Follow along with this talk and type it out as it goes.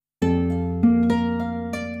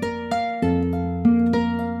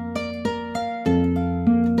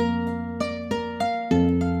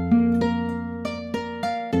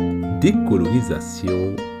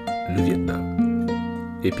Décolonisation, le Vietnam.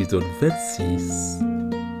 Épisode 26,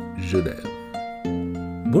 Genève.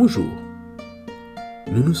 Bonjour.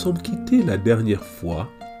 Nous nous sommes quittés la dernière fois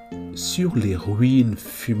sur les ruines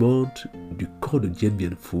fumantes du camp de Dien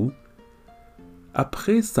Bien Phu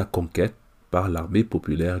après sa conquête par l'armée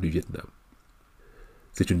populaire du Vietnam.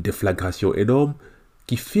 C'est une déflagration énorme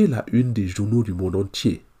qui fait la une des journaux du monde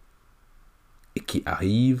entier et qui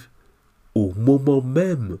arrive au moment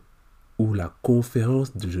même où la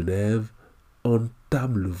conférence de Genève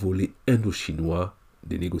entame le volet indo-chinois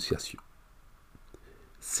des négociations.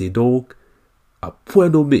 C'est donc à point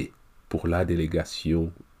nommé pour la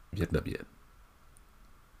délégation vietnamienne.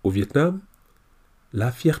 Au Vietnam,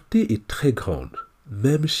 la fierté est très grande,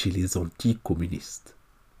 même chez les anticommunistes.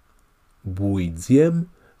 Bui Diem,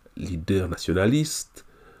 leader nationaliste,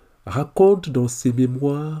 raconte dans ses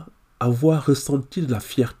mémoires avoir ressenti de la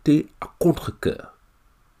fierté à contre-cœur.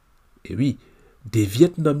 Et oui, des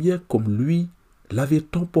Vietnamiens comme lui l'avaient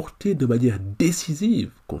emporté de manière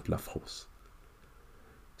décisive contre la France.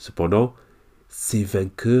 Cependant, ces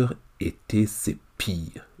vainqueurs étaient ses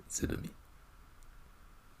pires ennemis.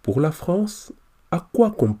 Pour la France, à quoi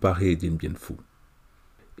comparer Dien Bien Phu?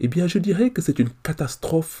 Eh bien, je dirais que c'est une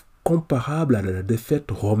catastrophe comparable à la défaite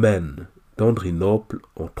romaine d'Andrinople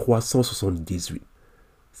en 378.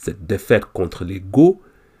 Cette défaite contre les Goths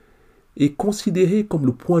est considérée comme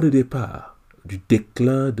le point de départ du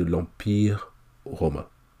déclin de l'Empire romain.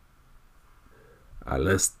 À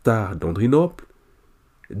l'instar d'Andrinople,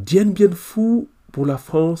 Dien Bien Phu pour la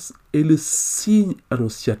France est le signe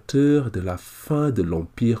annonciateur de la fin de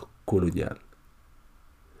l'Empire colonial.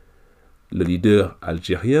 Le leader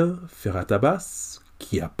algérien, Ferhat Abbas,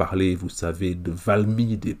 qui a parlé, vous savez, de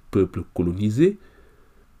Valmy des peuples colonisés,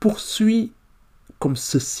 poursuit comme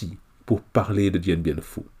ceci pour parler de Dien Bien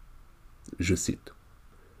Phu. Je cite: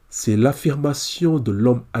 « C'est l'affirmation de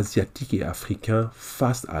l'homme asiatique et africain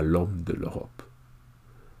face à l'homme de l'Europe.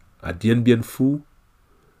 À Dien Bien Phu,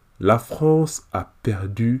 la France a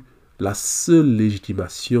perdu la seule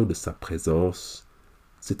légitimation de sa présence,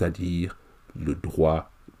 c'est-à-dire le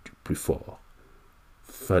droit du plus fort. »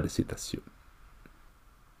 Fin de citation.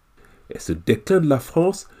 Et ce déclin de la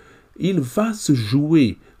France, il va se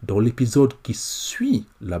jouer dans l'épisode qui suit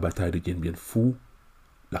la bataille de Dien Bien Phu,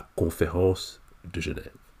 la conférence de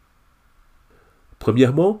Genève.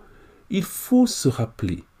 Premièrement, il faut se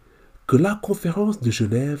rappeler que la conférence de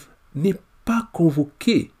Genève n'est pas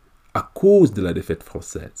convoquée à cause de la défaite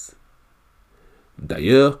française.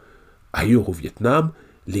 D'ailleurs, ailleurs au Vietnam,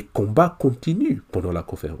 les combats continuent pendant la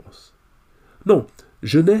conférence. Non,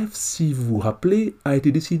 Genève, si vous vous rappelez, a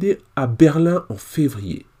été décidée à Berlin en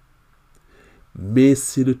février. Mais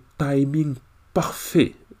c'est le timing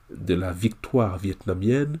parfait de la victoire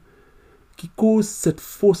vietnamienne qui cause cette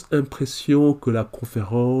fausse impression que la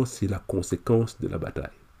conférence est la conséquence de la bataille.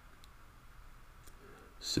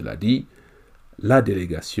 Cela dit, la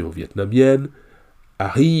délégation vietnamienne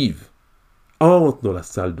arrive, entre dans la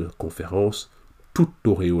salle de conférence, toute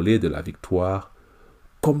auréolée de la victoire,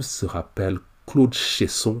 comme se rappelle Claude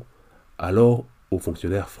Chesson, alors haut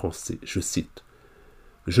fonctionnaire français. Je cite: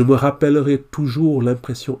 « Je me rappellerai toujours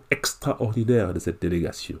l'impression extraordinaire de cette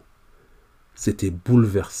délégation. C'était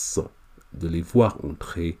bouleversant de les voir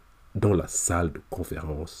entrer dans la salle de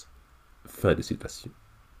conférence. » Fin de citation.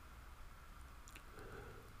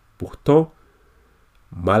 Pourtant,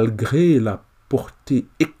 malgré la portée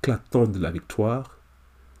éclatante de la victoire,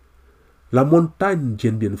 la montagne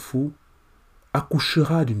Dien Bien Phu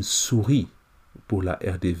accouchera d'une souris pour la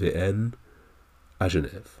RDVN à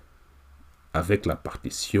Genève, avec la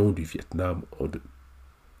partition du Vietnam en deux.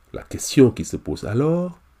 La question qui se pose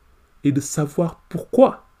alors est de savoir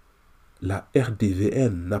pourquoi la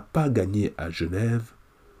RDVN n'a pas gagné à Genève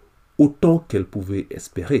autant qu'elle pouvait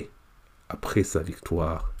espérer après sa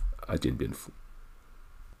victoire à Dien Bien Phu.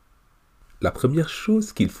 La première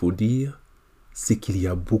chose qu'il faut dire, c'est qu'il y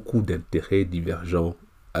a beaucoup d'intérêts divergents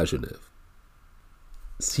à Genève.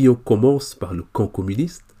 Si on commence par le camp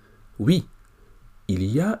communiste, oui, il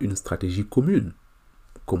y a une stratégie commune,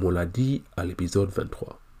 comme on l'a dit à l'épisode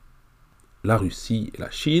 23. La Russie et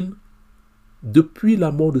la Chine, depuis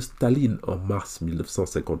la mort de Staline en mars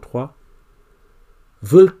 1953,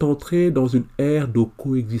 veulent entrer dans une ère de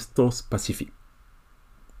coexistence pacifique,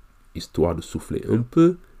 histoire de souffler un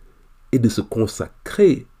peu et de se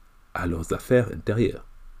consacrer à leurs affaires intérieures.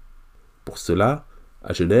 Pour cela,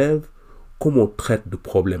 à Genève, comme on traite de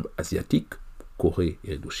problèmes asiatiques, Corée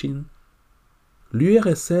et Indochine,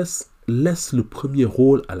 l'URSS laisse le premier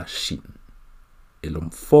rôle à la Chine. Et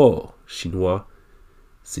l'homme fort chinois,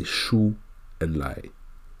 c'est Zhou Enlai,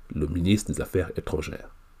 le ministre des Affaires étrangères.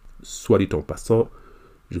 Soit dit en passant,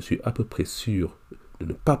 je suis à peu près sûr de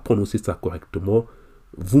ne pas prononcer ça correctement,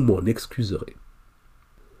 vous m'en excuserez.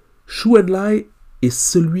 Chou En-lai est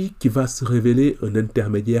celui qui va se révéler un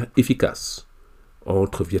intermédiaire efficace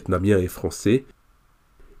entre Vietnamiens et Français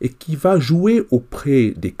et qui va jouer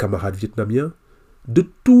auprès des camarades vietnamiens de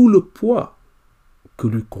tout le poids que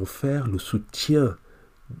lui confère le soutien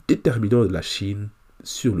déterminant de la Chine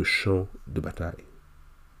sur le champ de bataille.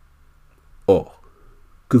 Or,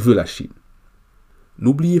 que veut la Chine?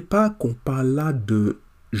 N'oubliez pas qu'on parle là de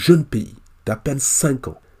jeune pays d'à peine 5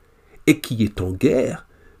 ans et qui est en guerre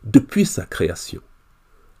depuis sa création,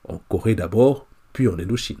 en Corée d'abord, puis en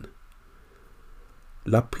Indochine.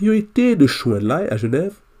 La priorité de Chou En-lai à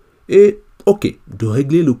Genève est, de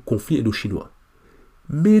régler le conflit indo-chinois,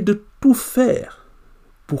 mais de tout faire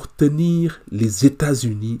pour tenir les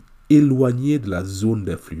États-Unis éloignés de la zone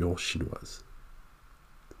d'influence chinoise.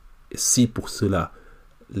 Et si pour cela,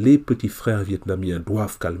 les petits frères vietnamiens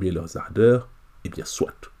doivent calmer leurs ardeurs, eh bien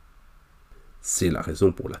soit. C'est la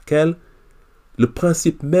raison pour laquelle le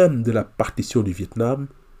principe même de la partition du Vietnam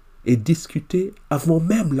est discuté avant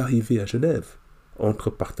même l'arrivée à Genève entre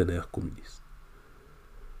partenaires communistes.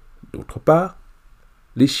 D'autre part,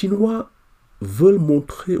 les Chinois veulent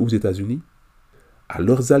montrer aux États-Unis, à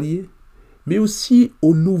leurs alliés, mais aussi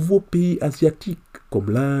aux nouveaux pays asiatiques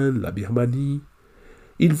comme l'Inde, la Birmanie,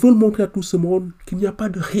 ils veulent montrer à tout ce monde qu'il n'y a pas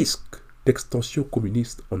de risque d'extension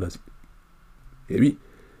communiste en Asie. Et oui,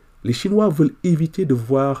 les Chinois veulent éviter de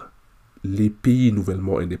voir les pays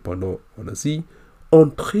nouvellement indépendants en Asie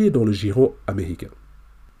entrer dans le giron américain.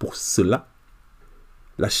 Pour cela,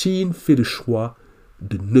 la Chine fait le choix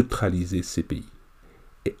de neutraliser ces pays.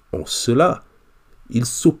 Et en cela, il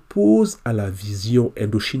s'oppose à la vision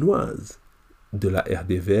indo-chinoise de la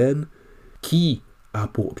RDVN qui a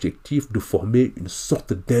pour objectif de former une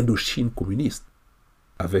sorte d'Indochine communiste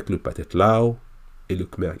avec le Pathet Lao et le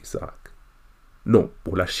Khmer Rouge. Non,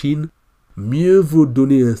 pour la Chine, mieux vaut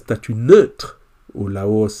donner un statut neutre au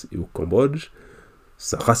Laos et au Cambodge,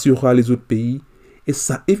 ça rassurera les autres pays et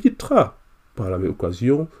ça évitera, par la même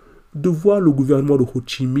occasion, de voir le gouvernement de Ho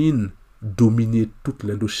Chi Minh dominer toute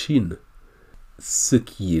l'Indochine, ce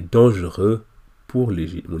qui est dangereux pour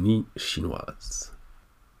l'hégémonie chinoise.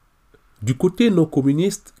 Du côté non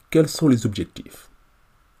communiste, quels sont les objectifs?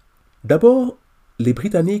 D'abord, les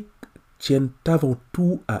Britanniques tiennent avant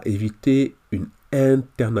tout à éviter une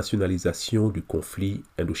internationalisation du conflit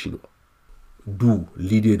indo-chinois. D'où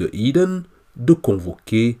l'idée de Eden de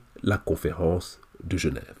convoquer la conférence de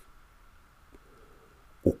Genève.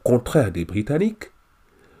 Au contraire des Britanniques,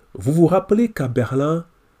 vous vous rappelez qu'à Berlin,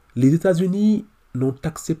 les États-Unis n'ont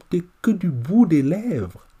accepté que du bout des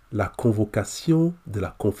lèvres la convocation de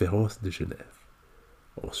la conférence de Genève.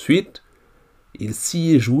 Ensuite, il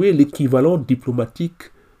s'y est joué l'équivalent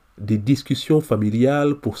diplomatique des discussions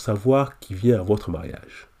familiales pour savoir qui vient à votre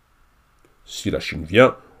mariage. Si la Chine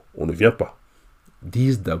vient, on ne vient pas,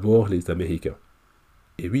 disent d'abord les Américains.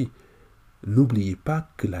 Et oui, n'oubliez pas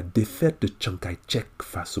que la défaite de Chiang Kai-shek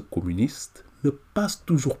face aux communistes ne passe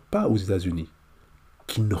toujours pas aux États-Unis,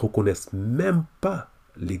 qui ne reconnaissent même pas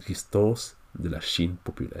l'existence de la Chine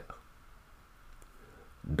populaire.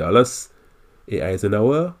 Dulles et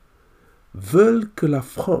Eisenhower veulent que la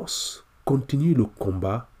France continue le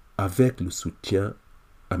combat avec le soutien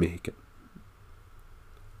américain.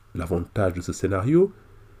 L'avantage de ce scénario,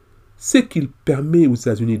 c'est qu'il permet aux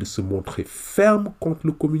États-Unis de se montrer fermes contre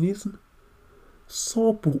le communisme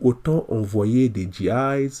sans pour autant envoyer des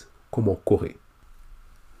GIs comme en Corée.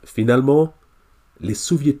 Finalement, les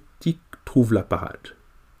Soviétiques trouvent la parade.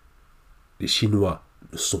 Les Chinois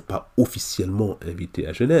ne sont pas officiellement invités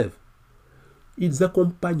à Genève. Ils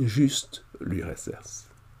accompagnent juste l'URSS.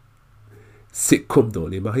 C'est comme dans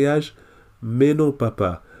les mariages, mais non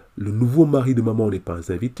papa, le nouveau mari de maman n'est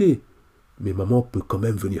pas invité, mais maman peut quand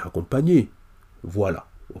même venir accompagner. Voilà,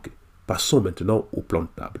 Passons maintenant au plan de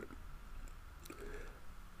table.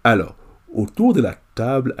 Alors, autour de la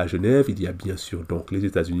table à Genève, il y a bien sûr donc les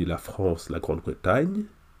États-Unis, la France, la Grande-Bretagne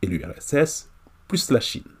et l'URSS, plus la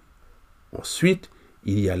Chine. Ensuite,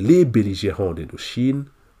 il y a les belligérants d'Indochine,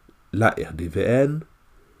 la RDVN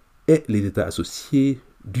et les États associés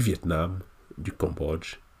du Vietnam, du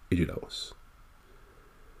Cambodge et du Laos.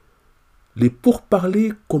 Les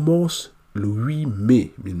pourparlers commencent le 8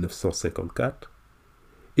 mai 1954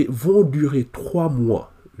 et vont durer 3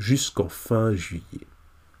 mois jusqu'en fin juillet.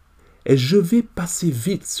 Et je vais passer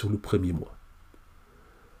vite sur le premier mois.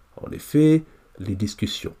 En effet, les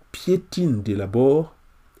discussions piétinent dès l'abord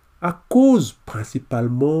à cause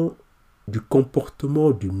principalement du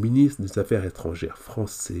comportement du ministre des Affaires étrangères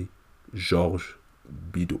français, Georges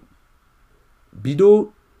Bidault.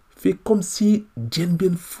 Bidault fait comme si Dien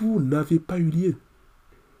Bien Phu n'avait pas eu lieu.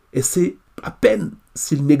 Et c'est à peine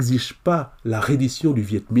s'il n'exige pas la reddition du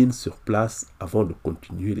Viet Minh sur place avant de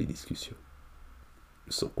continuer les discussions.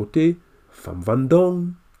 De son côté, Pham Van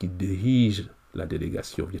Dong, qui dirige la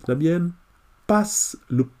délégation vietnamienne, passe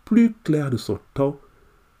le plus clair de son temps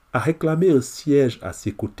à réclamer un siège à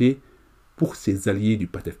ses côtés pour ses alliés du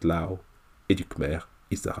Pathet Lao et du Khmer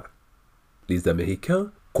Issarak. Les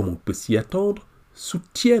Américains, comme on peut s'y attendre,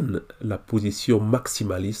 soutiennent la position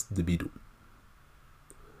maximaliste de Bidot.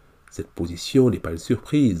 Cette position n'est pas une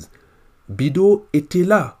surprise. Bidot était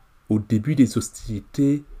là au début des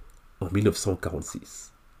hostilités en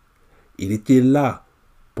 1946. Il était là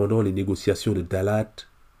pendant les négociations de Dalat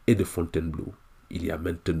et de Fontainebleau, il y a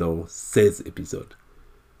maintenant 16 épisodes.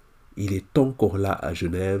 Il est encore là à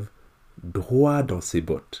Genève, droit dans ses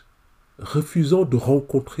bottes, refusant de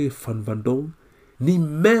rencontrer Pham Van Dong, ni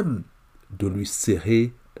même de lui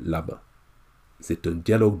serrer la main. C'est un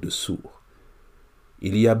dialogue de sourds.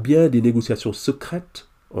 Il y a bien des négociations secrètes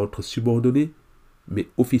entre subordonnés, mais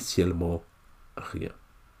officiellement rien.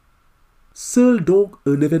 Seul donc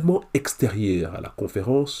un événement extérieur à la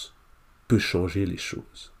conférence peut changer les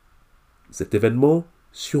choses. Cet événement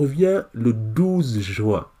survient le 12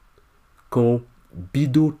 juin, quand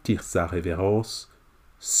Bidot tire sa révérence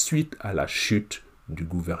suite à la chute du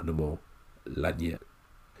gouvernement lanien.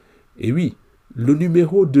 Et oui, le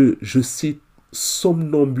numéro de, je cite,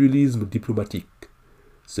 somnambulisme diplomatique,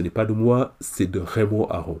 ce n'est pas de moi, c'est de Raymond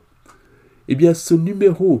Aron. Eh bien, ce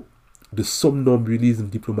numéro de somnambulisme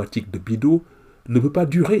diplomatique de Bidot ne peut pas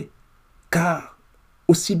durer, car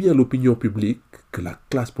aussi bien l'opinion publique que la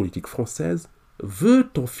classe politique française veut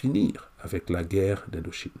en finir avec la guerre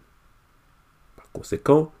d'Indochine. Par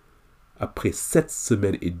conséquent, après 7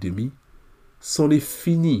 semaines et demie, c'en est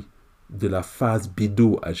fini de la phase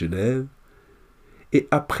Bidot à Genève, et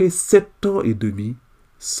après 7 ans et demi,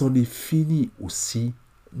 c'en est fini aussi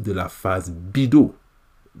de la phase Bidot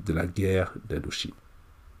de la guerre d'Indochine.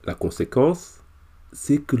 La conséquence,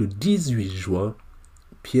 c'est que le 18 juin,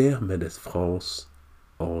 Pierre Mendès France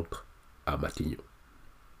entre à Matignon.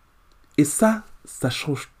 Et ça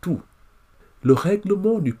change tout. Le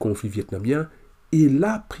règlement du conflit vietnamien est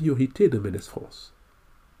la priorité de Mendès France.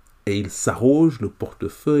 Et il s'arroge le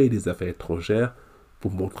portefeuille des affaires étrangères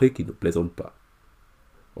pour montrer qu'il ne plaisante pas.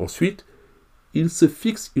 Ensuite, il se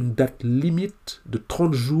fixe une date limite de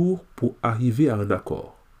 30 jours pour arriver à un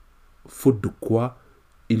accord, faute de quoi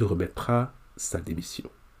il remettra sa démission.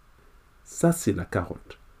 Ça, c'est la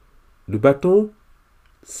carotte. Le bâton,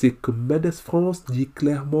 c'est que Mendès France dit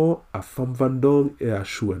clairement à Pham Van Dong et à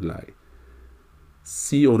Chou En-lai: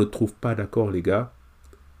 si on ne trouve pas d'accord, les gars,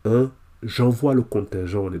 1. J'envoie le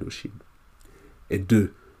contingent en Indochine. Et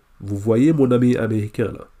 2. Vous voyez mon ami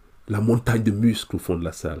américain là, la montagne de muscles au fond de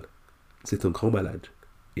la salle. C'est un grand malade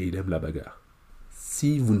et il aime la bagarre.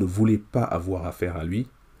 Si vous ne voulez pas avoir affaire à lui,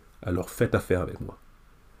 alors faites affaire avec moi.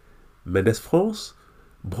 Mendès France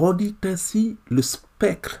brandit ainsi le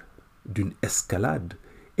spectre d'une escalade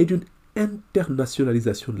et d'une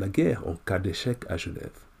internationalisation de la guerre en cas d'échec à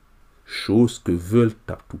Genève. Chose que veulent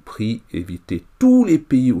à tout prix éviter tous les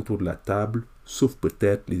pays autour de la table, sauf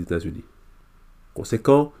peut-être les États-Unis.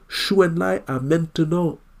 Conséquent, Chou En-lai a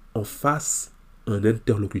maintenant en face un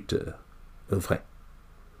interlocuteur, un vrai.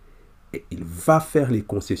 Et il va faire les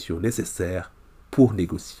concessions nécessaires pour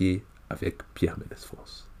négocier avec Pierre Mendès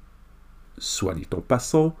France. Soit dit en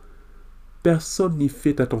passant, personne n'y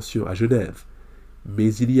fait attention à Genève,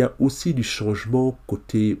 mais il y a aussi du changement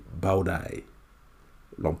côté Bao Dai.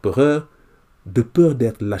 L'empereur, de peur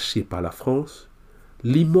d'être lâché par la France,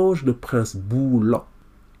 limoge le prince Bu Lan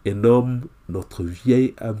et nomme notre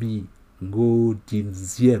vieil ami Ngo Dinh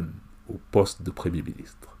Diem au poste de Premier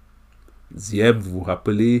ministre. Diem, vous vous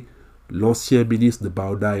rappelez, l'ancien ministre de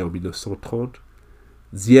Bao Dai en 1930,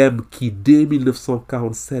 Diem qui, dès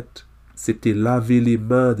 1947, s'était lavé les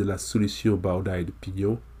mains de la solution Bao Dai de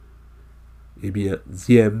Pignon, eh bien,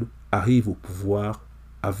 Diem arrive au pouvoir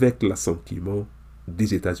avec l'assentiment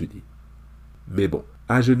des États-Unis. Mais bon,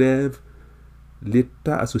 à Genève,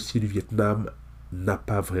 l'État associé du Vietnam n'a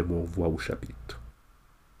pas vraiment voix au chapitre.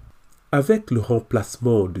 Avec le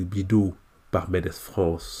remplacement de Bidot par Mendès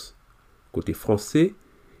France côté français,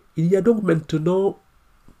 il y a donc maintenant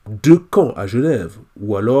 2 camps à Genève,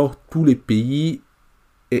 ou alors tous les pays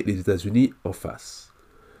et les États-Unis en face.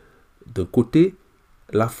 D'un côté,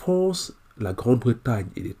 la France, la Grande-Bretagne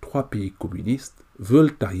et les 3 pays communistes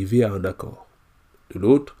veulent arriver à un accord. De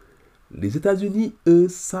l'autre, les États-Unis, eux,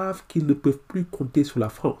 savent qu'ils ne peuvent plus compter sur la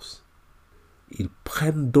France. Ils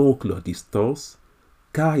prennent donc leur distance,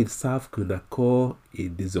 car ils savent qu'un accord est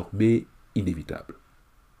désormais inévitable.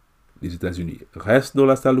 Les États-Unis restent dans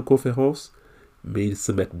la salle de conférence, mais ils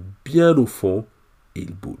se mettent bien au fond et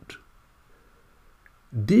ils boudent.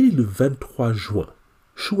 Dès le 23 juin,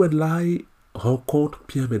 Chou En-lai rencontre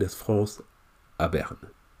Pierre Mendès France à Berne.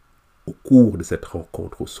 Au cours de cette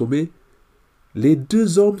rencontre au sommet, les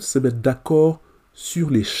deux hommes se mettent d'accord sur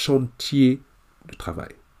les chantiers de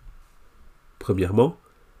travail. Premièrement,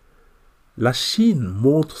 la Chine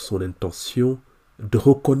montre son intention de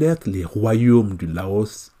reconnaître les royaumes du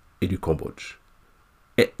Laos et du Cambodge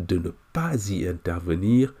et de ne pas y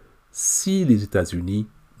intervenir si les États-Unis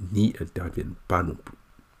n'y interviennent pas non plus.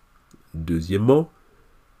 Deuxièmement,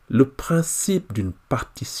 le principe d'une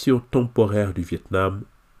partition temporaire du Vietnam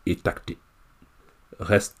est acté.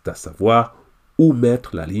 Reste à savoir où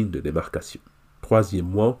mettre la ligne de démarcation.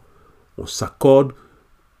 Troisièmement, on s'accorde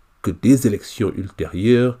que des élections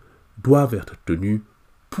ultérieures doivent être tenues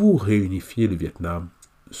pour réunifier le Vietnam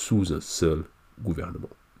sous un seul gouvernement.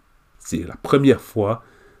 C'est la première fois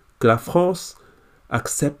que la France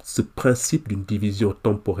accepte ce principe d'une division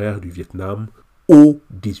temporaire du Vietnam au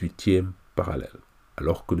 18e parallèle,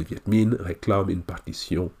 alors que le Viet Minh réclame une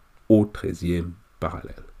partition au 13e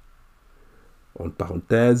parallèle. En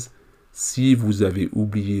parenthèse, si vous avez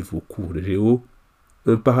oublié vos cours de géo,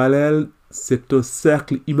 un parallèle, c'est un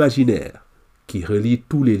cercle imaginaire qui relie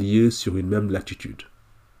tous les lieux sur une même latitude.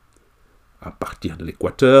 À partir de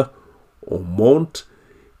l'équateur, on monte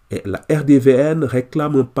et la RDVN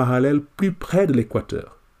réclame un parallèle plus près de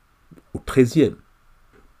l'équateur, au 13e,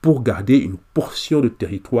 pour garder une portion de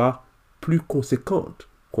territoire plus conséquente,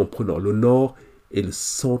 comprenant le nord et le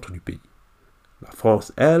centre du pays. La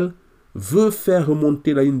France, elle, veut faire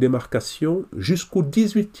remonter la ligne de démarcation jusqu'au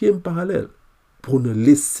 18e parallèle, pour ne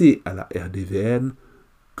laisser à la RDVN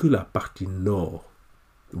que la partie nord.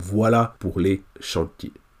 Voilà pour les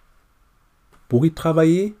chantiers. Pour y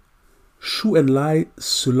travailler, Chou En-lai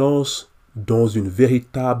se lance dans une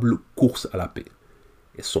véritable course à la paix.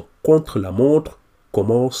 Et son contre-la-montre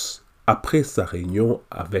commence après sa réunion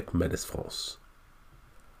avec Mendès France.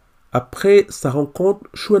 Après sa rencontre,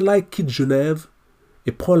 Chou En-lai quitte Genève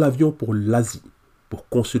et prend l'avion pour l'Asie, pour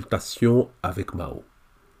consultation avec Mao.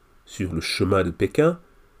 Sur le chemin de Pékin,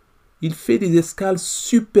 il fait des escales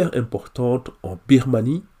super importantes en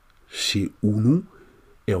Birmanie, chez U Nu,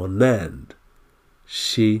 et en Inde,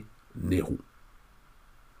 chez Nehru.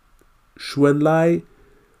 Chou En-lai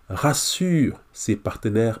rassure ses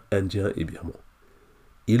partenaires indiens et birmans.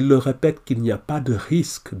 Il leur répète qu'il n'y a pas de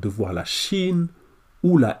risque de voir la Chine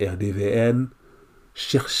ou la RDVN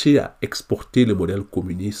chercher à exporter le modèle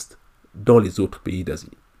communiste dans les autres pays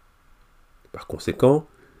d'Asie. Par conséquent,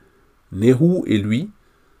 Nehru et lui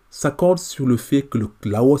s'accordent sur le fait que le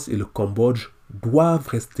Laos et le Cambodge doivent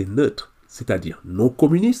rester neutres, c'est-à-dire non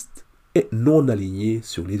communistes et non alignés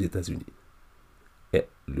sur les États-Unis. Et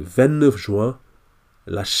le 29 juin,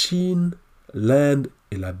 la Chine, l'Inde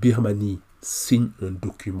et la Birmanie signent un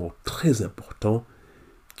document très important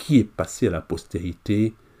qui est passé à la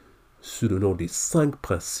postérité sous le nom des 5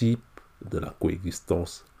 principes de la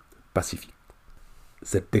coexistence pacifique.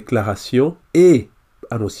 Cette déclaration est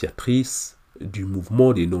annonciatrice du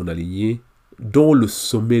mouvement des non-alignés dont le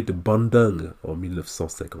sommet de Bandung en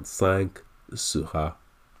 1955 sera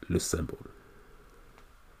le symbole.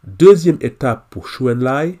 Deuxième étape pour Chou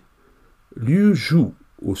En-lai, Liu joue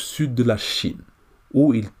au sud de la Chine,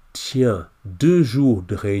 où il tient 2 jours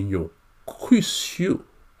de réunions cruciaux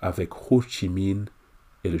avec Ho Chi Minh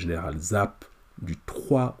et le général Giap du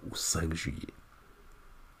 3 au 5 juillet.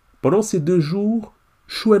 Pendant ces 2 jours,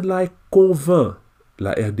 Chou En-lai convainc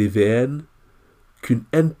la RDVN qu'une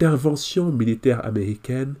intervention militaire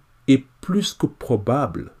américaine est plus que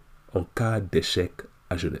probable en cas d'échec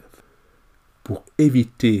à Genève. Pour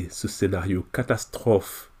éviter ce scénario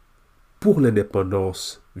catastrophe pour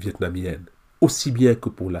l'indépendance vietnamienne, aussi bien que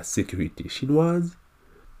pour la sécurité chinoise,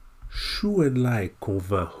 Chou En-lai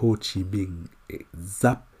convainc Ho Chi Minh et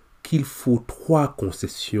Giap qu'il faut 3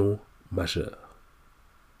 concessions majeures.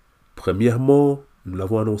 Premièrement, nous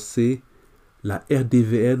l'avons annoncé, la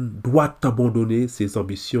RDVN doit abandonner ses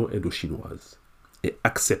ambitions indo-chinoises et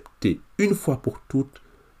accepter une fois pour toutes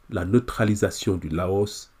la neutralisation du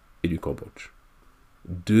Laos et du Cambodge.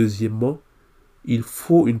 Deuxièmement, il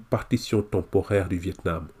faut une partition temporaire du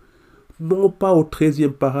Vietnam, non pas au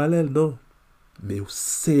 13e parallèle, non, mais au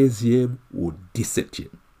 16e ou au 17e.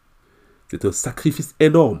 C'est un sacrifice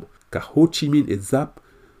énorme, car Ho Chi Minh et Giap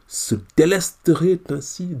se délesteraient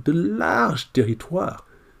ainsi de larges territoires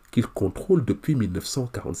qu'ils contrôlent depuis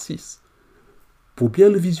 1946. Pour bien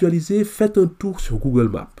le visualiser, faites un tour sur Google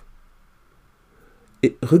Maps.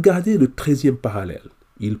 Et regardez le 13e parallèle.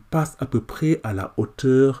 Il passe à peu près à la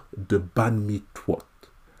hauteur de Ban Mi Thuot.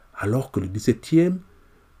 alors que le 17e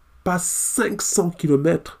passe 500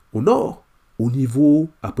 km au nord, au niveau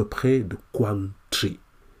à peu près de Quang Tri.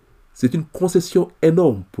 C'est une concession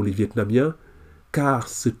énorme pour les Vietnamiens, car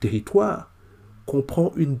ce territoire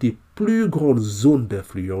comprend une des plus grandes zones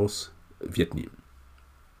d'influence vietnamienne.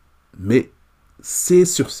 Mais c'est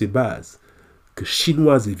sur ces bases que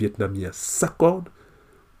Chinois et Vietnamiens s'accordent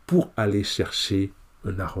pour aller chercher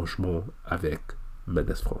un arrangement avec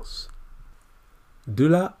Médès-France. De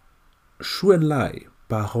là, Chuen Lai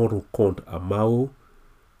part rendre compte à Mao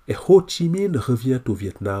et Ho Chi Minh revient au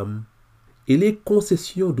Vietnam et les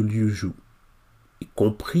concessions de Liu Ju, y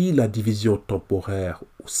compris la division temporaire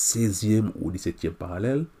au 16e ou 17e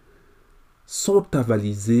parallèle, sont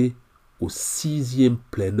avalisées au 6e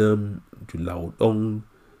plénum du Lao Dong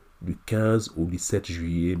du 15 au 17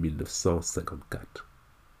 juillet 1954.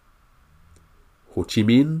 Ho Chi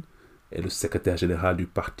Minh et le secrétaire général du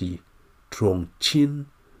parti Trong Chin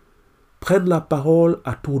prennent la parole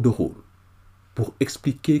à tour de rôle pour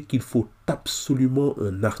expliquer qu'il faut absolument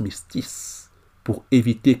un armistice pour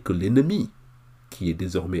éviter que l'ennemi, qui est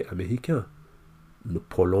désormais américain, ne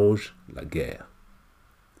prolonge la guerre.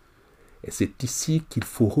 Et c'est ici qu'il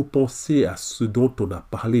faut repenser à ce dont on a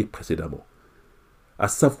parlé précédemment, à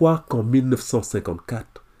savoir qu'en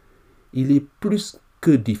 1954, il est plus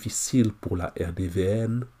que difficile pour la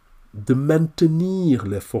RDVN de maintenir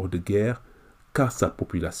l'effort de guerre car sa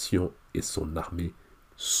population et son armée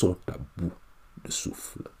sont à bout de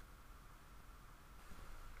souffle.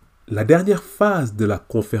 La dernière phase de la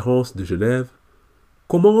conférence de Genève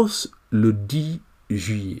commence le 10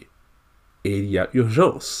 juillet et il y a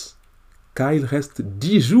urgence car il reste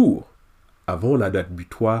 10 jours avant la date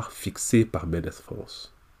butoir fixée par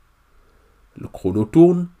Médès-France. Le chrono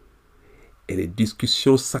tourne et les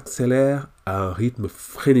discussions s'accélèrent à un rythme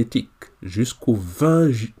frénétique jusqu'au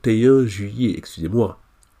 21 juillet,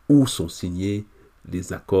 où sont signés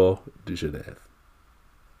les accords de Genève.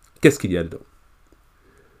 Qu'est-ce qu'il y a dedans?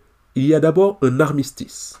 Il y a d'abord un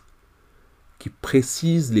armistice qui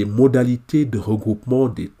précise les modalités de regroupement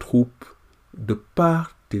des troupes de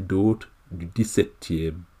part et d'autre du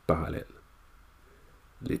 17e parallèle.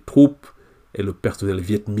 Les troupes et le personnel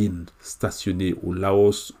vietmine stationné au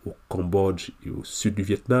Laos, au Cambodge et au sud du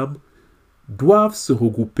Vietnam doivent se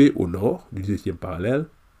regrouper au nord du 17e parallèle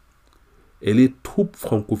et les troupes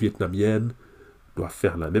franco-vietnamiennes doivent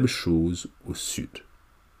faire la même chose au sud.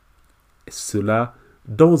 Et cela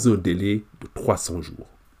dans un délai de 300 jours.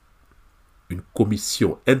 Une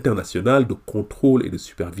commission internationale de contrôle et de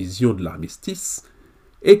supervision de l'armistice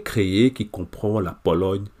est créée qui comprend la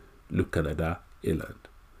Pologne, le Canada et l'Inde.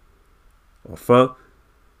 Enfin,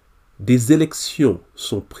 des élections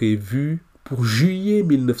sont prévues pour juillet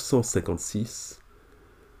 1956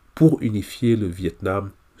 pour unifier le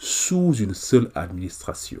Vietnam sous une seule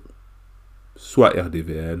administration, soit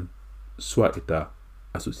RDVN, soit État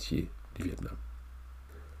associé du Vietnam.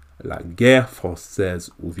 La guerre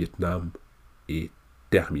française au Vietnam est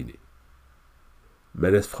terminée.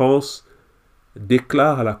 Médès-France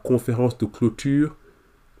déclare à la conférence de clôture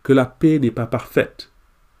que la paix n'est pas parfaite,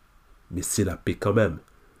 mais c'est la paix quand même.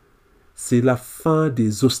 C'est la fin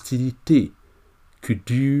des hostilités qui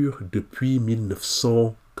durent depuis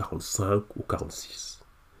 1945 ou 46.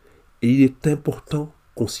 Et il est important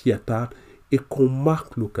qu'on s'y attarde et qu'on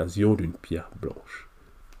marque l'occasion d'une pierre blanche.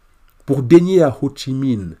 Pour dénier à Ho Chi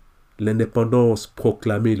Minh l'indépendance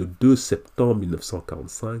proclamée le 2 septembre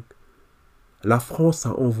 1945, la France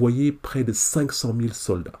a envoyé près de 500 000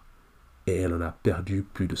 soldats et elle en a perdu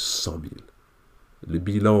plus de 100 000. Le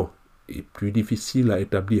bilan est plus difficile à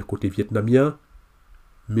établir côté vietnamien,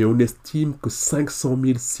 mais on estime que 500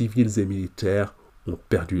 000 civils et militaires ont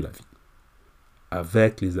perdu la vie.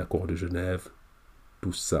 Avec les accords de Genève,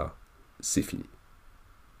 tout ça, c'est fini.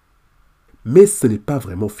 Mais ce n'est pas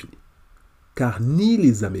vraiment fini, car ni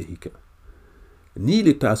les Américains, ni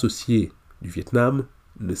l'État associé du Vietnam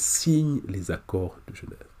ne signent les accords de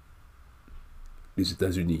Genève. Les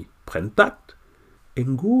États-Unis prennent acte et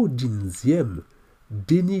Ngo Dinh Diem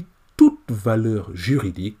dénie toute valeur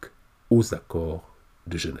juridique aux accords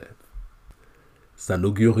de Genève. Ça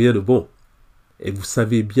n'augure rien de bon. Et vous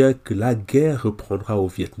savez bien que la guerre reprendra au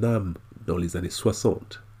Vietnam dans les années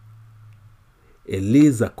 60. Et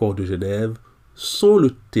les accords de Genève sont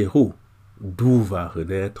le terreau d'où va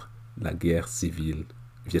renaître la guerre civile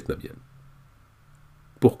vietnamienne.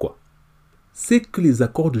 Pourquoi? C'est que les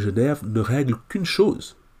accords de Genève ne règlent qu'une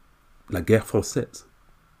chose, la guerre française.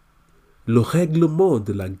 Le règlement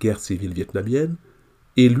de la guerre civile vietnamienne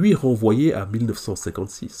est lui renvoyé à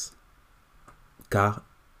 1956, car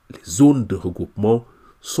les zones de regroupement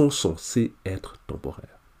sont censées être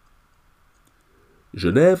temporaires.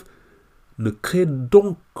 Genève ne crée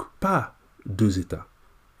donc pas deux États,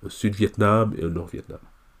 un Sud-Vietnam et un Nord-Vietnam.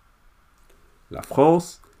 La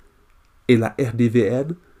France et la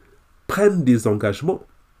RDVN prennent des engagements,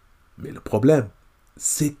 mais le problème,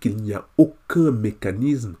 c'est qu'il n'y a aucun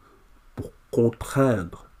mécanisme pour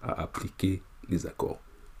contraindre à appliquer les accords.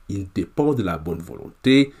 Il dépend de la bonne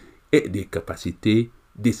volonté et des capacités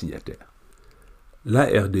des signataires. La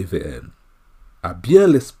RDVN a bien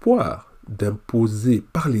l'espoir d'imposer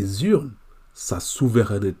par les urnes sa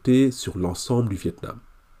souveraineté sur l'ensemble du Vietnam.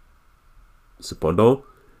 Cependant,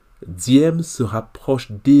 Diem se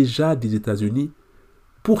rapproche déjà des États-Unis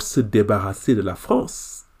pour se débarrasser de la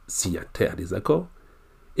France, signataire des accords,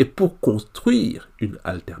 et pour construire une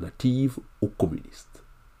alternative aux communistes.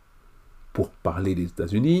 Pour parler des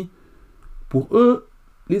États-Unis, pour eux,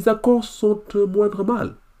 les accords sont un moindre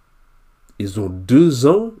mal. Ils ont 2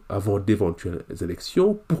 ans avant d'éventuelles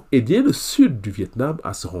élections pour aider le sud du Vietnam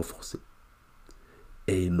à se renforcer.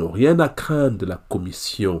 Et ils n'ont rien à craindre de la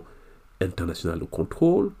Commission internationale de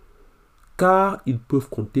contrôle, car ils peuvent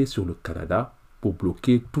compter sur le Canada pour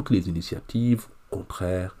bloquer toutes les initiatives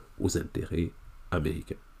contraires aux intérêts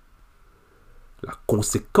américains. La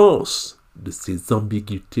conséquence de ces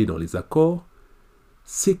ambiguïtés dans les accords,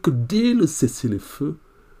 c'est que dès le cessez-le-feu,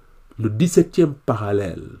 le 17e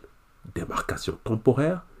parallèle, démarcation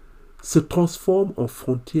temporaire, se transforme en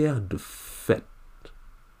frontière de fait.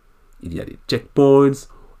 Il y a des checkpoints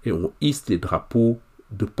et on hisse les drapeaux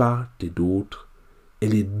de part et d'autre, et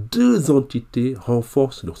les deux entités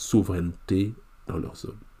renforcent leur souveraineté dans leur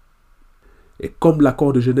zone. Et comme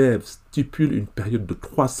l'accord de Genève stipule une période de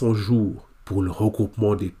 300 jours pour le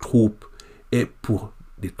regroupement des troupes et pour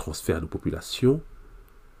des transferts de population,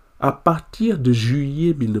 à partir de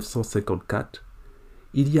juillet 1954,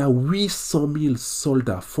 il y a 800 000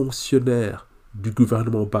 soldats fonctionnaires du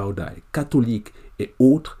gouvernement Bao Dai, catholiques et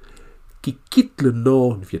autres, qui quittent le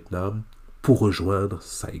nord du Vietnam pour rejoindre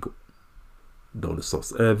Saigon. Dans le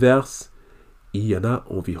sens inverse, il y en a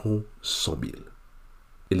environ 100 000.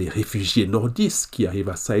 Et les réfugiés nordistes qui arrivent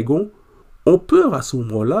à Saigon ont peur à ce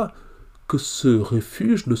moment-là que ce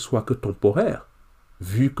refuge ne soit que temporaire,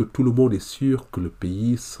 vu que tout le monde est sûr que le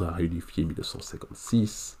pays sera réunifié en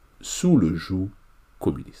 1956 sous le joug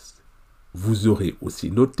communiste. Vous aurez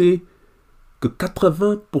aussi noté que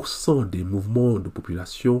 80% des mouvements de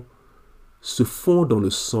population se font dans le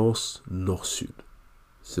sens nord-sud.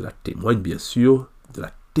 Cela témoigne bien sûr de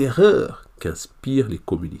la terreur qu'inspirent les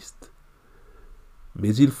communistes.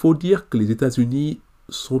 Mais il faut dire que les États-Unis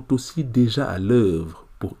sont aussi déjà à l'œuvre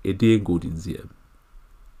pour aider Ngo Dinh Diem.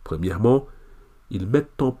 Premièrement, ils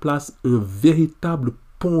mettent en place un véritable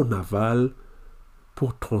pont naval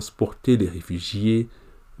pour transporter les réfugiés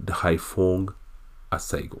de Haiphong à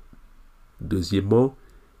Saigon. Deuxièmement,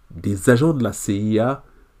 des agents de la CIA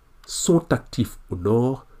sont actifs au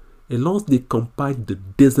nord et lancent des campagnes de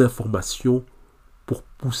désinformation pour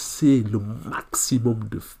pousser le maximum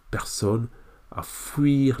de personnes à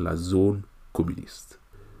fuir la zone communiste.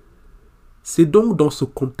 C'est donc dans ce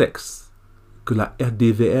contexte que la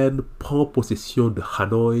RDVN prend possession de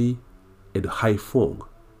Hanoï et de Haiphong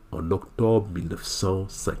en octobre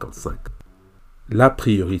 1955. La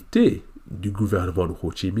priorité du gouvernement de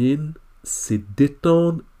Ho Chi Minh, c'est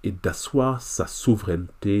d'étendre et d'asseoir sa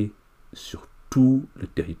souveraineté sur tout le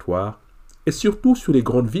territoire et surtout sur les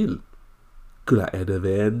grandes villes que la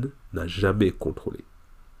RDVN n'a jamais contrôlées.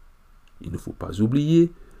 Il ne faut pas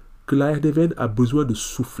oublier que la RDVN a besoin de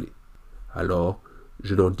souffler. Alors,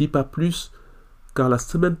 je n'en dis pas plus, car la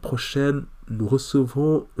semaine prochaine, nous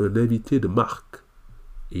recevrons un invité de marque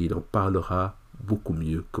et il en parlera beaucoup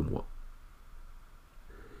mieux que moi.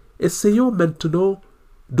 Essayons maintenant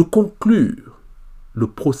de conclure le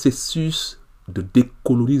processus de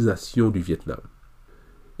décolonisation du Vietnam.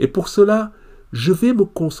 Et pour cela, je vais me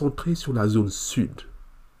concentrer sur la zone sud,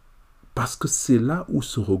 parce que c'est là où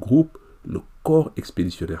se regroupe le corps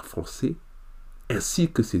expéditionnaire français,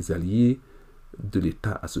 ainsi que ses alliés de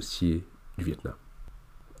l'État associé du Vietnam.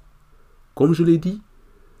 Comme je l'ai dit,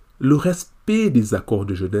 le respect des accords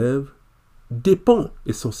de Genève dépend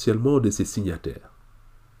essentiellement de ses signataires,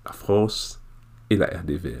 la France et la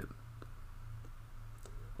RDVN.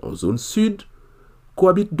 En zone sud,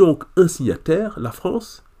 cohabitent donc un signataire, la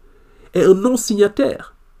France, et un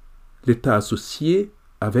non-signataire, l'État associé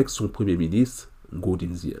avec son Premier ministre, Ngo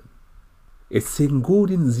Dinh Diem. Et c'est Ngo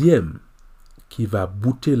Dinh Diem qui va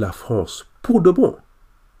bouter la France pour de bon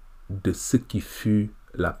de ce qui fut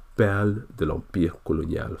la perle de l'empire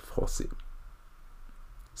colonial français.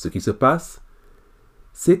 Ce qui se passe,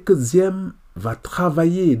 c'est que Diem va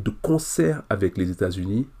travailler de concert avec les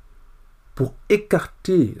États-Unis pour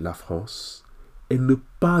écarter la France et ne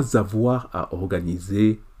pas avoir à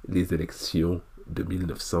organiser les élections de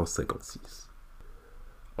 1956.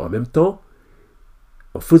 En même temps,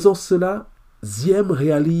 en faisant cela, Diem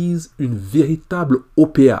réalise une véritable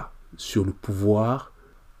OPA sur le pouvoir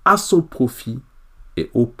à son profit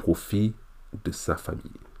et au profit de sa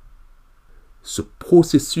famille. Ce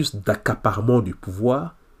processus d'accaparement du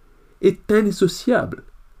pouvoir est indissociable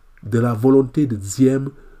de la volonté de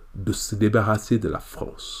Diem de se débarrasser de la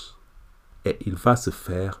France. Et il va se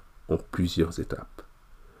faire en plusieurs étapes.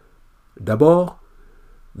 D'abord,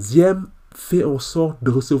 Diem fait en sorte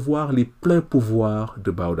de recevoir les pleins pouvoirs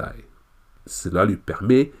de Bảo Đại. Cela lui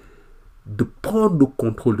permet de prendre le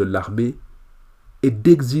contrôle de l'armée et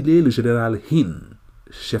d'exiler le général Hinh,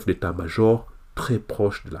 chef d'état-major très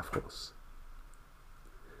proche de la France.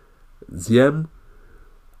 Diem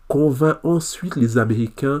convainc ensuite les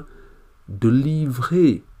Américains de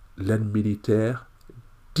livrer l'aide militaire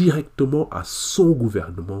directement à son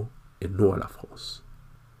gouvernement et non à la France.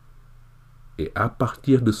 Et à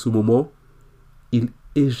partir de ce moment, il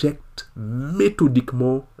éjecte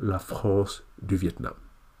méthodiquement la France du Vietnam.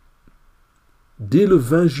 Dès le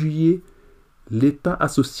 20 juillet, l'État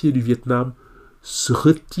associé du Vietnam se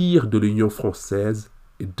retire de l'Union française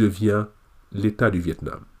et devient l'État du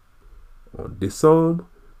Vietnam. En décembre,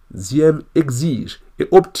 Diem exige et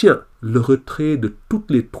obtient le retrait de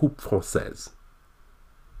toutes les troupes françaises.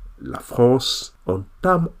 La France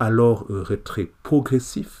entame alors un retrait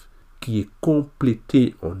progressif qui est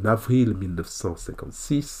complété en avril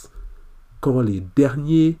 1956 quand les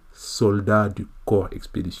derniers soldats du corps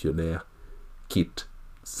expéditionnaire quittent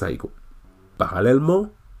Saigon.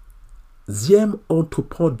 Parallèlement, Diem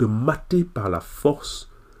entreprend de mater par la force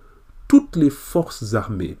toutes les forces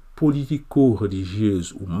armées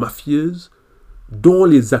politico-religieuses ou mafieuses dont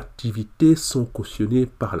les activités sont cautionnées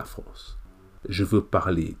par la France. Je veux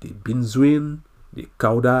parler des Binh Duyên, des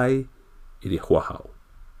Cao Dai et des Hoa Hao.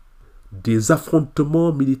 Des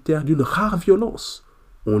affrontements militaires d'une rare violence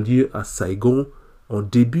ont lieu à Saigon en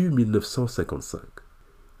début 1955,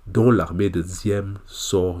 dont l'armée de Diem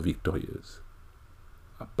sort victorieuse.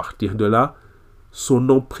 À partir de là, son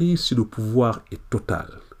emprise sur le pouvoir est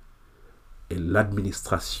totale et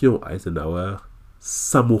l'administration Eisenhower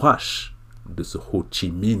s'amourache de ce Ho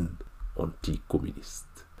Chi Minh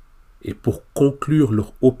anticommuniste. Et pour conclure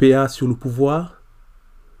leur OPA sur le pouvoir,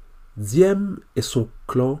 Diem et son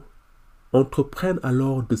clan entreprennent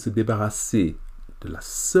alors de se débarrasser de la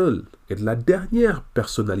seule et de la dernière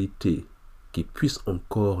personnalité qui puisse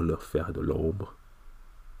encore leur faire de l'ombre,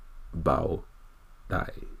 Bảo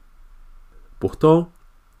Đại. Pourtant,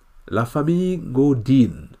 la famille Ngo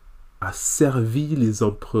Dinh a servi les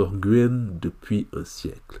empereurs Nguyen depuis un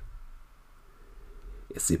siècle.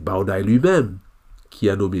 Et c'est Bảo Đại lui-même qui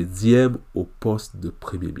a nommé Diem au poste de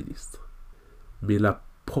Premier ministre. Mais la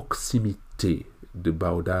proximité de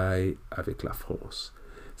Bảo Đại avec la France,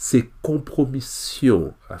 ses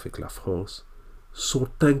compromissions avec la France sont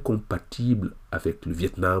incompatibles avec le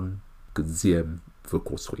Vietnam que Diem veut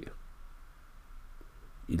construire.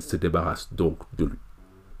 Il se débarrasse donc de lui.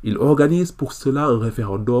 Il organise pour cela un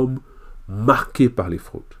référendum marqué par les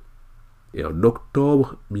fraudes. Et en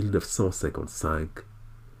octobre 1955,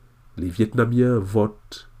 les Vietnamiens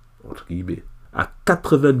votent, entre guillemets, à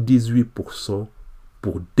 98%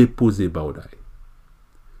 pour déposer Bảo Đại.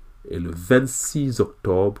 Et le 26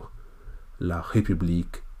 octobre, la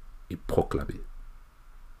République est proclamée.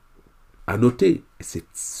 À noter, et c'est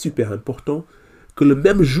super important, que le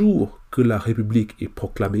même jour que la République est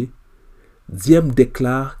proclamée, Diem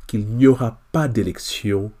déclare qu'il n'y aura pas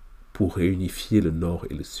d'élection pour réunifier le Nord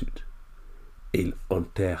et le Sud. Et il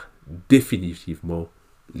enterre définitivement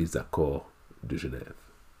les accords de Genève.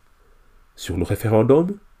 Sur le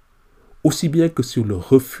référendum, aussi bien que sur le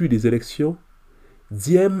refus des élections,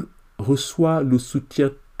 Diem reçoit le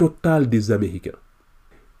soutien total des Américains.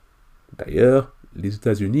 D'ailleurs, les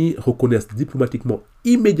États-Unis reconnaissent diplomatiquement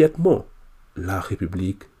immédiatement la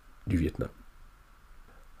République du Vietnam.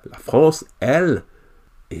 La France, elle,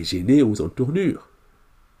 est gênée aux entournures.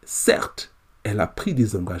 Certes, elle a pris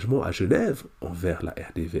des engagements à Genève envers la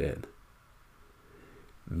RDVN.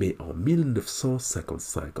 Mais en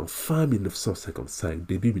 1955, en fin 1955,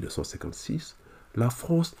 début 1956, la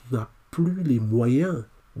France n'a plus les moyens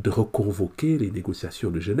de reconvoquer les négociations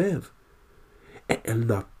de Genève. Et elle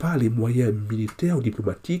n'a pas les moyens militaires ou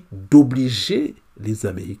diplomatiques d'obliger les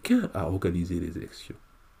Américains à organiser les élections.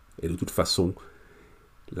 Et de toute façon,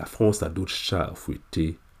 la France a d'autres chats à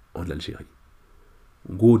fouetter en Algérie.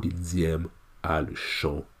 Ngo Dinh a le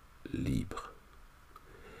champ libre.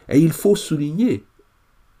 Et il faut souligner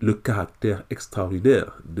le caractère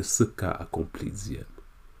extraordinaire de ce qu'a accompli Diem.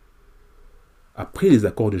 après les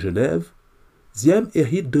accords de Genève, Diem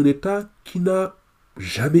hérite d'un État qui n'a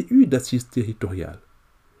jamais eu d'assises territoriales,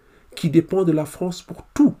 qui dépend de la France pour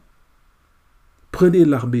tout. Prenez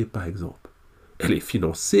l'armée par exemple. Elle est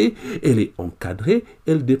financée, elle est encadrée,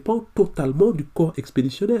 elle dépend totalement du corps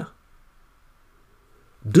expéditionnaire.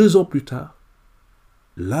 2 ans plus tard,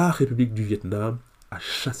 la République du Vietnam a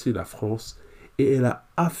chassé la France et elle a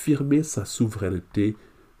affirmé sa souveraineté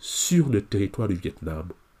sur le territoire du Vietnam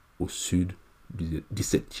au sud du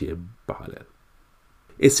 17e parallèle.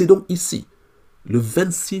 Et c'est donc ici, le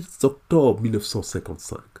 26 octobre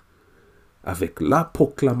 1955, avec la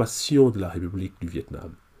proclamation de la République du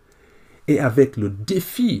Vietnam et avec le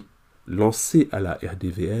défi lancé à la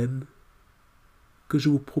RDVN, que je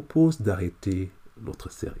vous propose d'arrêter notre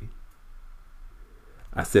série.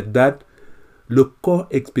 À cette date, le corps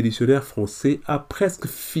expéditionnaire français a presque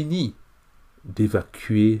fini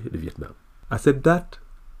d'évacuer le Vietnam. À cette date,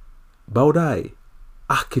 Bao Dai,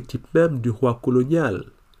 archétype même du roi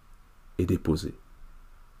colonial, est déposé.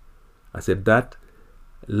 À cette date,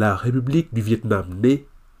 la République du Vietnam naît,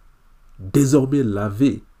 désormais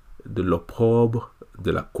lavée de l'opprobre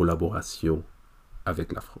de la collaboration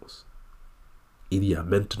avec la France. Il y a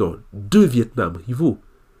maintenant 2 Vietnams rivaux,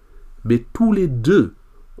 mais tous les 2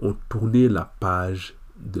 ont tourné la page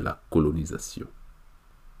de la colonisation.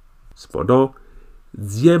 Cependant,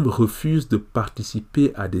 Diem refuse de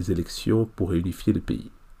participer à des élections pour réunifier le pays.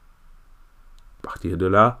 À partir de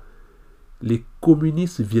là, les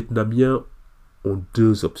communistes vietnamiens ont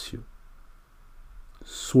 2 options.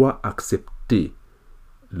 Soit accepter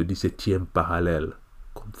le 17e parallèle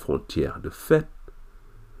comme frontière de fait,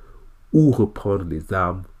 ou reprendre les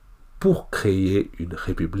armes pour créer une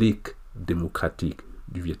république démocratique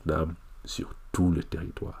du Vietnam sur tout le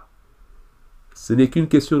territoire. Ce n'est qu'une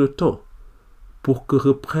question de temps pour que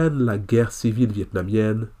reprenne la guerre civile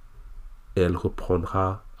vietnamienne. Elle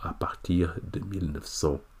reprendra à partir de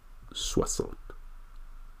 1960.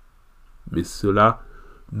 Mais cela,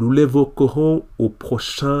 nous l'évoquerons au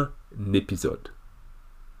prochain épisode.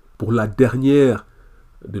 Pour la dernière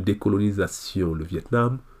de décolonisation, le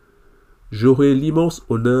Vietnam, j'aurai l'immense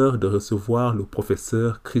honneur de recevoir le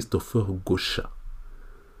professeur Christopher Goscha,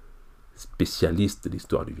 spécialiste de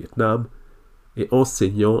l'histoire du Vietnam et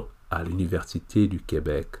enseignant à l'Université du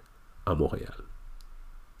Québec à Montréal.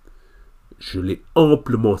 Je l'ai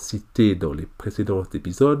amplement cité dans les précédents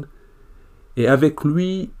épisodes et avec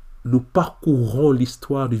lui, nous parcourrons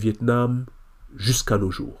l'histoire du Vietnam jusqu'à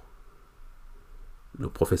nos jours. Le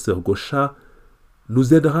professeur Goscha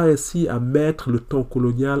nous aidera ainsi à mettre le temps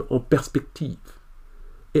colonial en perspective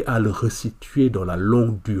et à le resituer dans la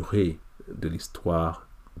longue durée de l'histoire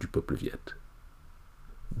du peuple viet.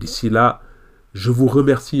 D'ici là, je vous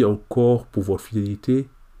remercie encore pour votre fidélité.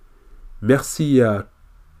 Merci à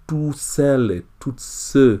tous celles et tous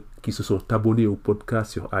ceux qui se sont abonnés au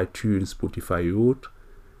podcast sur iTunes, Spotify et autres.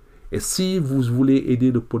 Et si vous voulez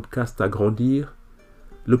aider le podcast à grandir,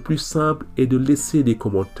 le plus simple est de laisser des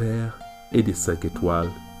commentaires et des 5 étoiles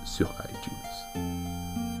sur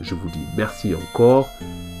iTunes. Je vous dis merci encore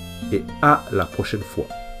et à la prochaine fois.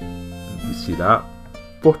 D'ici là,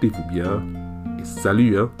 portez-vous bien et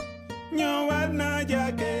salut